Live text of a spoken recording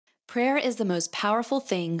Prayer is the most powerful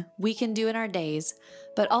thing we can do in our days,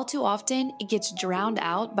 but all too often it gets drowned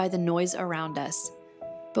out by the noise around us.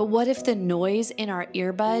 But what if the noise in our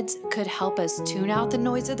earbuds could help us tune out the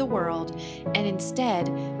noise of the world and instead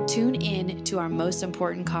tune in to our most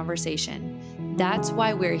important conversation? That's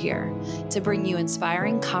why we're here, to bring you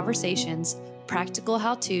inspiring conversations, practical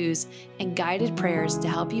how to's, and guided prayers to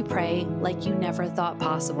help you pray like you never thought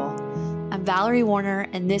possible. I'm Valerie Warner,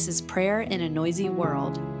 and this is Prayer in a Noisy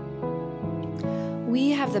World.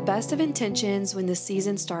 We have the best of intentions when the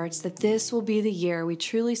season starts that this will be the year we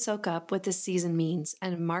truly soak up what this season means.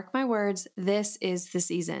 And mark my words, this is the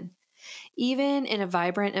season. Even in a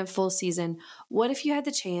vibrant and full season, what if you had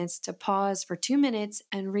the chance to pause for 2 minutes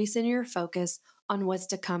and recenter your focus on what's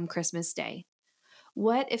to come Christmas Day?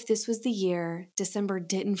 What if this was the year December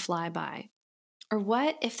didn't fly by? Or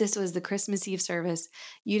what if this was the Christmas Eve service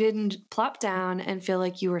you didn't plop down and feel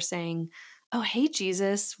like you were saying, "Oh, hey,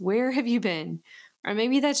 Jesus, where have you been?" Or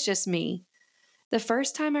maybe that's just me. The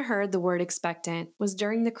first time I heard the word expectant was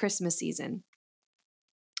during the Christmas season.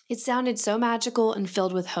 It sounded so magical and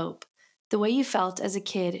filled with hope, the way you felt as a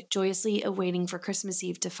kid joyously awaiting for Christmas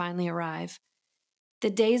Eve to finally arrive.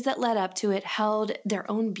 The days that led up to it held their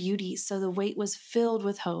own beauty, so the wait was filled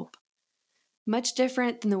with hope. Much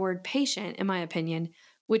different than the word patient, in my opinion,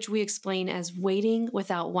 which we explain as waiting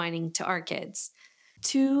without whining to our kids.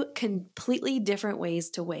 Two completely different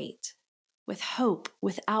ways to wait. With hope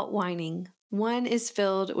without whining, one is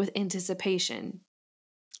filled with anticipation.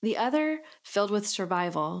 The other filled with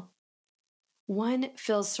survival. One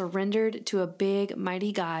feels surrendered to a big,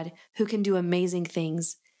 mighty God who can do amazing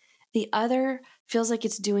things. The other feels like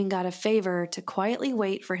it's doing God a favor to quietly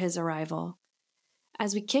wait for his arrival.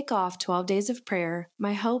 As we kick off 12 days of prayer,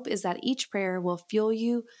 my hope is that each prayer will fuel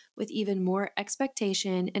you with even more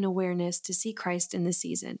expectation and awareness to see Christ in the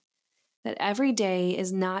season. That every day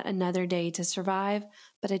is not another day to survive,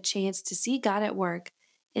 but a chance to see God at work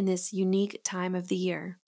in this unique time of the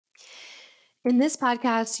year. In this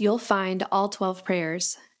podcast, you'll find all 12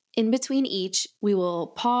 prayers. In between each, we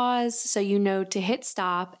will pause so you know to hit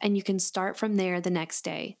stop and you can start from there the next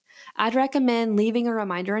day. I'd recommend leaving a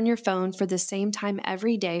reminder on your phone for the same time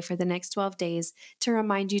every day for the next 12 days to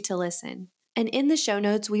remind you to listen. And in the show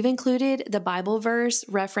notes, we've included the Bible verse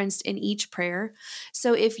referenced in each prayer.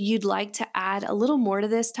 So if you'd like to add a little more to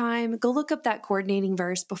this time, go look up that coordinating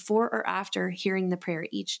verse before or after hearing the prayer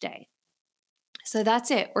each day. So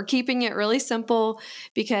that's it. We're keeping it really simple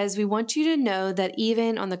because we want you to know that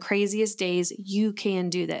even on the craziest days, you can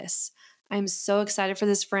do this. I'm so excited for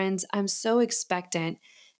this, friends. I'm so expectant.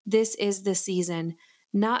 This is the season,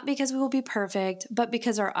 not because we will be perfect, but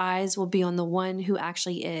because our eyes will be on the one who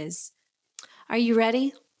actually is. Are you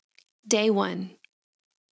ready? Day 1.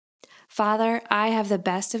 Father, I have the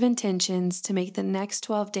best of intentions to make the next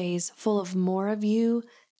 12 days full of more of you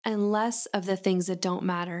and less of the things that don't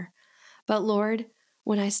matter. But Lord,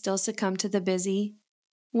 when I still succumb to the busy,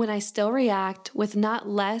 when I still react with not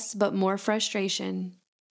less but more frustration,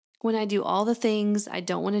 when I do all the things I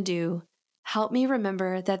don't want to do, help me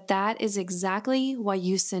remember that that is exactly why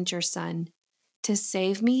you sent your Son, to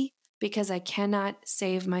save me because I cannot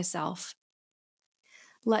save myself.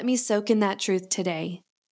 Let me soak in that truth today.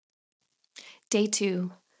 Day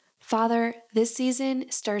 2. Father, this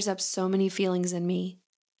season stirs up so many feelings in me.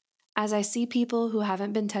 As I see people who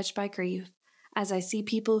haven't been touched by grief, as I see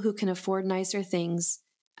people who can afford nicer things,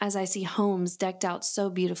 as I see homes decked out so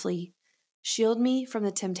beautifully, shield me from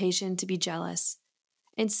the temptation to be jealous.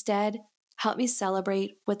 Instead, help me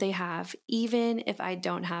celebrate what they have, even if I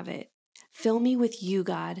don't have it. Fill me with you,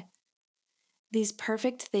 God. These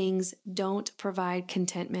perfect things don't provide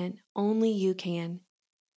contentment, only you can.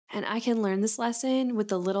 And I can learn this lesson with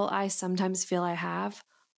the little I sometimes feel I have,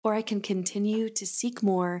 or I can continue to seek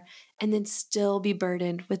more and then still be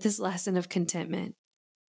burdened with this lesson of contentment.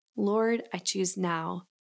 Lord, I choose now.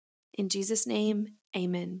 In Jesus' name,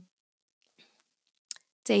 amen.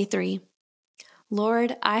 Day 3.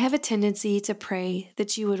 Lord, I have a tendency to pray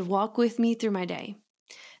that you would walk with me through my day.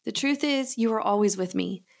 The truth is, you are always with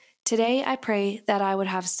me. Today, I pray that I would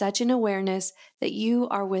have such an awareness that you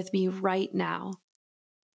are with me right now.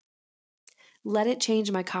 Let it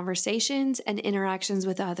change my conversations and interactions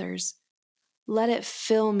with others. Let it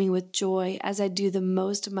fill me with joy as I do the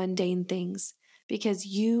most mundane things, because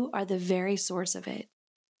you are the very source of it.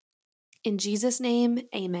 In Jesus' name,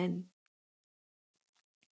 amen.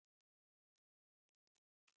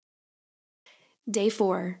 Day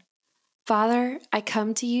 4. Father, I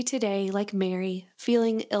come to you today like Mary,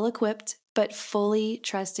 feeling ill-equipped, but fully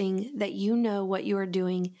trusting that you know what you are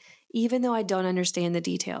doing, even though I don't understand the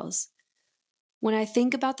details. When I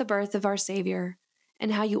think about the birth of our Savior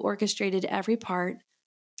and how you orchestrated every part,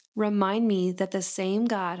 remind me that the same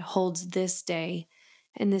God holds this day,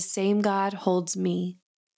 and the same God holds me.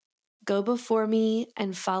 Go before me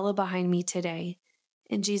and follow behind me today.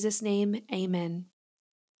 In Jesus' name, amen.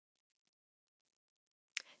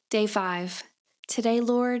 Day 5. Today,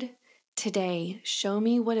 Lord, today, show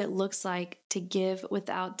me what it looks like to give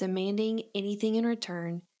without demanding anything in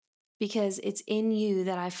return, because it's in you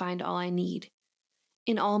that I find all I need.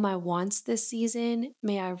 In all my wants this season,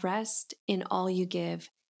 may I rest in all you give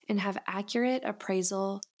and have accurate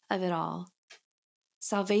appraisal of it all.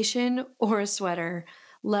 Salvation or a sweater,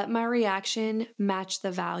 let my reaction match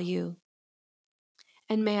the value.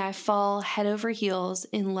 And may I fall head over heels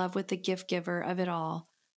in love with the gift giver of it all,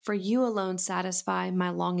 for you alone satisfy my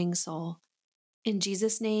longing soul. In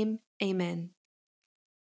Jesus' name, amen.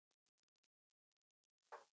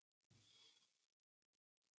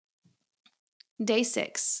 Day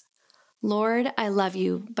 6. Lord, I love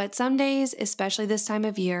you, but some days, especially this time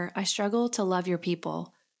of year, I struggle to love your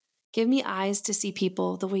people. Give me eyes to see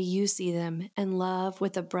people the way you see them and love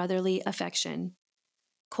with a brotherly affection.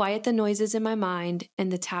 Quiet the noises in my mind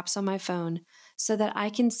and the taps on my phone so that I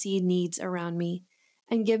can see needs around me,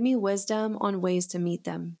 and give me wisdom on ways to meet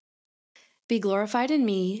them. Be glorified in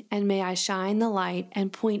me, and may I shine the light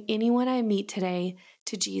and point anyone I meet today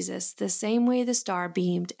to Jesus the same way the star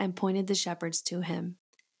beamed and pointed the shepherds to him.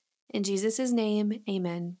 In Jesus' name,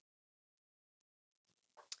 amen.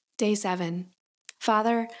 Day 7.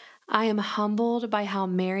 Father, I am humbled by how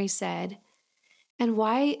Mary said, "And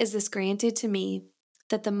why is this granted to me,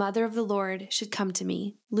 that the mother of the Lord should come to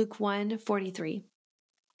me?" Luke 1:43.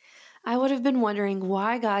 I would have been wondering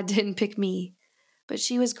why God didn't pick me, but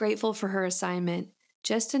she was grateful for her assignment,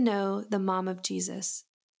 just to know the mom of Jesus.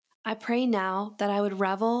 I pray now that I would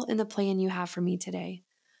revel in the plan you have for me today,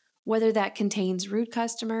 whether that contains rude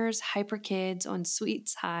customers, hyper kids on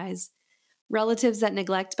sweets highs, relatives that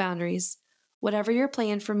neglect boundaries. Whatever your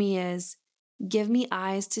plan for me is, give me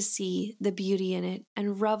eyes to see the beauty in it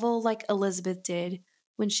and revel like Elizabeth did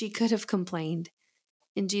when she could have complained.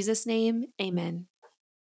 In Jesus' name, amen.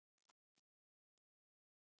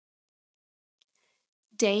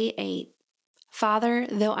 Day 8. Father,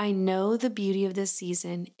 though I know the beauty of this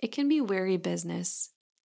season, it can be weary business.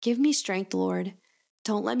 Give me strength, Lord.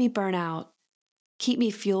 Don't let me burn out. Keep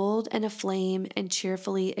me fueled and aflame and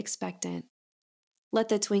cheerfully expectant. Let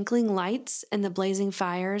the twinkling lights and the blazing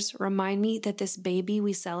fires remind me that this baby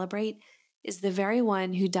we celebrate is the very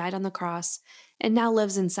one who died on the cross and now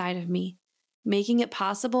lives inside of me, making it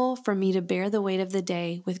possible for me to bear the weight of the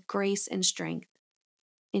day with grace and strength.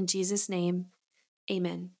 In Jesus' name,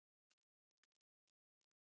 amen.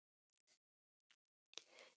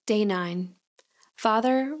 Day 9.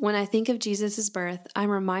 Father, when I think of Jesus' birth, I'm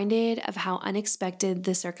reminded of how unexpected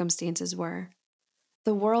the circumstances were.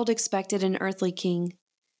 The world expected an earthly king.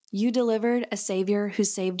 You delivered a Savior who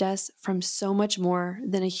saved us from so much more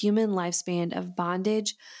than a human lifespan of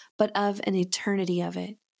bondage, but of an eternity of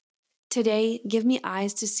it. Today, give me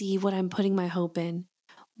eyes to see what I'm putting my hope in.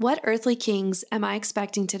 What earthly kings am I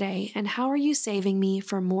expecting today, and how are you saving me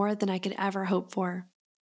for more than I could ever hope for?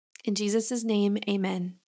 In Jesus' name,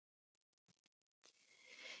 amen.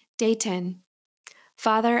 Day 10.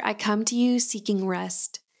 Father, I come to you seeking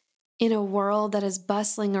rest. In a world that is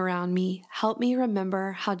bustling around me, help me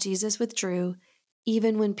remember how Jesus withdrew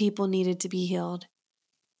even when people needed to be healed.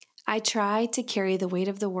 I try to carry the weight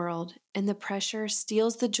of the world, and the pressure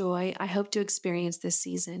steals the joy I hope to experience this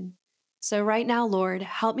season. So right now, Lord,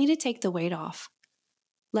 help me to take the weight off.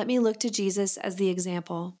 Let me look to Jesus as the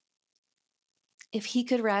example. If he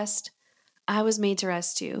could rest, I was made to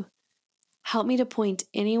rest too. Help me to point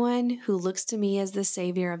anyone who looks to me as the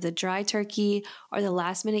savior of the dry turkey or the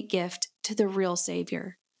last minute gift to the real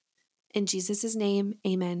Savior. In Jesus' name,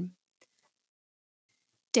 amen.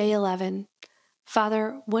 Day 11.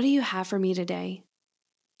 Father, what do you have for me today?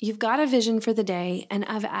 You've got a vision for the day, and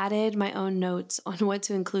I've added my own notes on what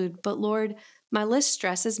to include, but Lord, my list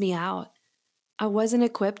stresses me out. I wasn't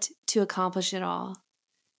equipped to accomplish it all.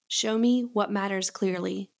 Show me what matters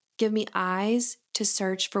clearly. Give me eyes to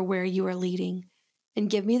search for where you are leading, and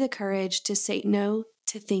give me the courage to say no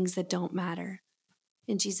to things that don't matter.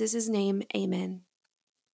 In Jesus' name, amen.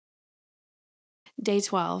 Day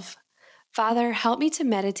 12. Father, help me to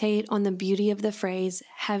meditate on the beauty of the phrase,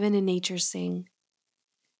 heaven and nature sing.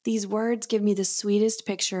 These words give me the sweetest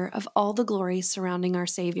picture of all the glory surrounding our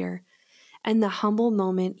Savior and the humble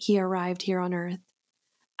moment he arrived here on earth.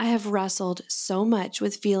 I have wrestled so much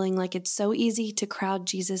with feeling like it's so easy to crowd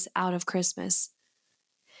Jesus out of Christmas.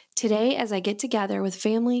 Today, as I get together with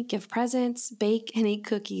family, give presents, bake, and eat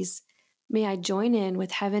cookies, May I join in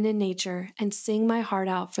with heaven and nature and sing my heart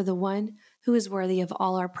out for the one who is worthy of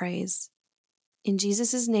all our praise. In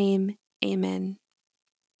Jesus' name, amen.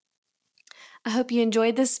 I hope you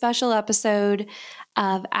enjoyed this special episode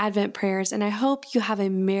of Advent Prayers, and I hope you have a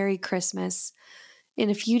Merry Christmas. In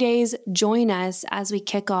a few days, join us as we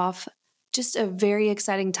kick off just a very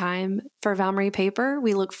exciting time for Valmarie Paper.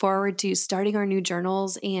 We look forward to starting our new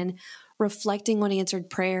journals and reflecting on answered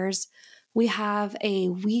prayers. We have a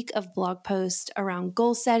week of blog posts around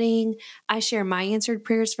goal setting. I share my answered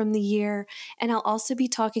prayers from the year, and I'll also be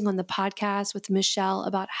talking on the podcast with Michelle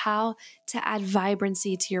about how to add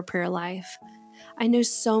vibrancy to your prayer life. I know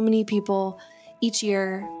so many people each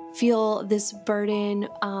year feel this burden.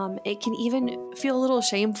 It can even feel a little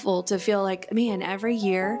shameful to feel like, man, every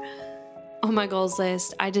year on my goals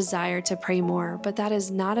list, I desire to pray more, but that is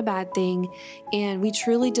not a bad thing. And we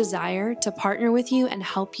truly desire to partner with you and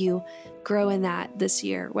help you grow in that this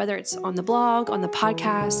year, whether it's on the blog, on the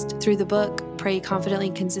podcast, through the book, Pray Confidently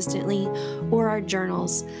and Consistently, or our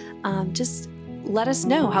journals. Just let us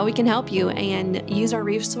know how we can help you and use our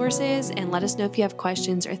resources, and let us know if you have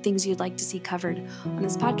questions or things you'd like to see covered on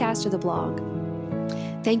this podcast or the blog.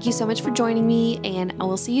 Thank you so much for joining me, and I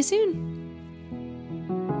will see you soon.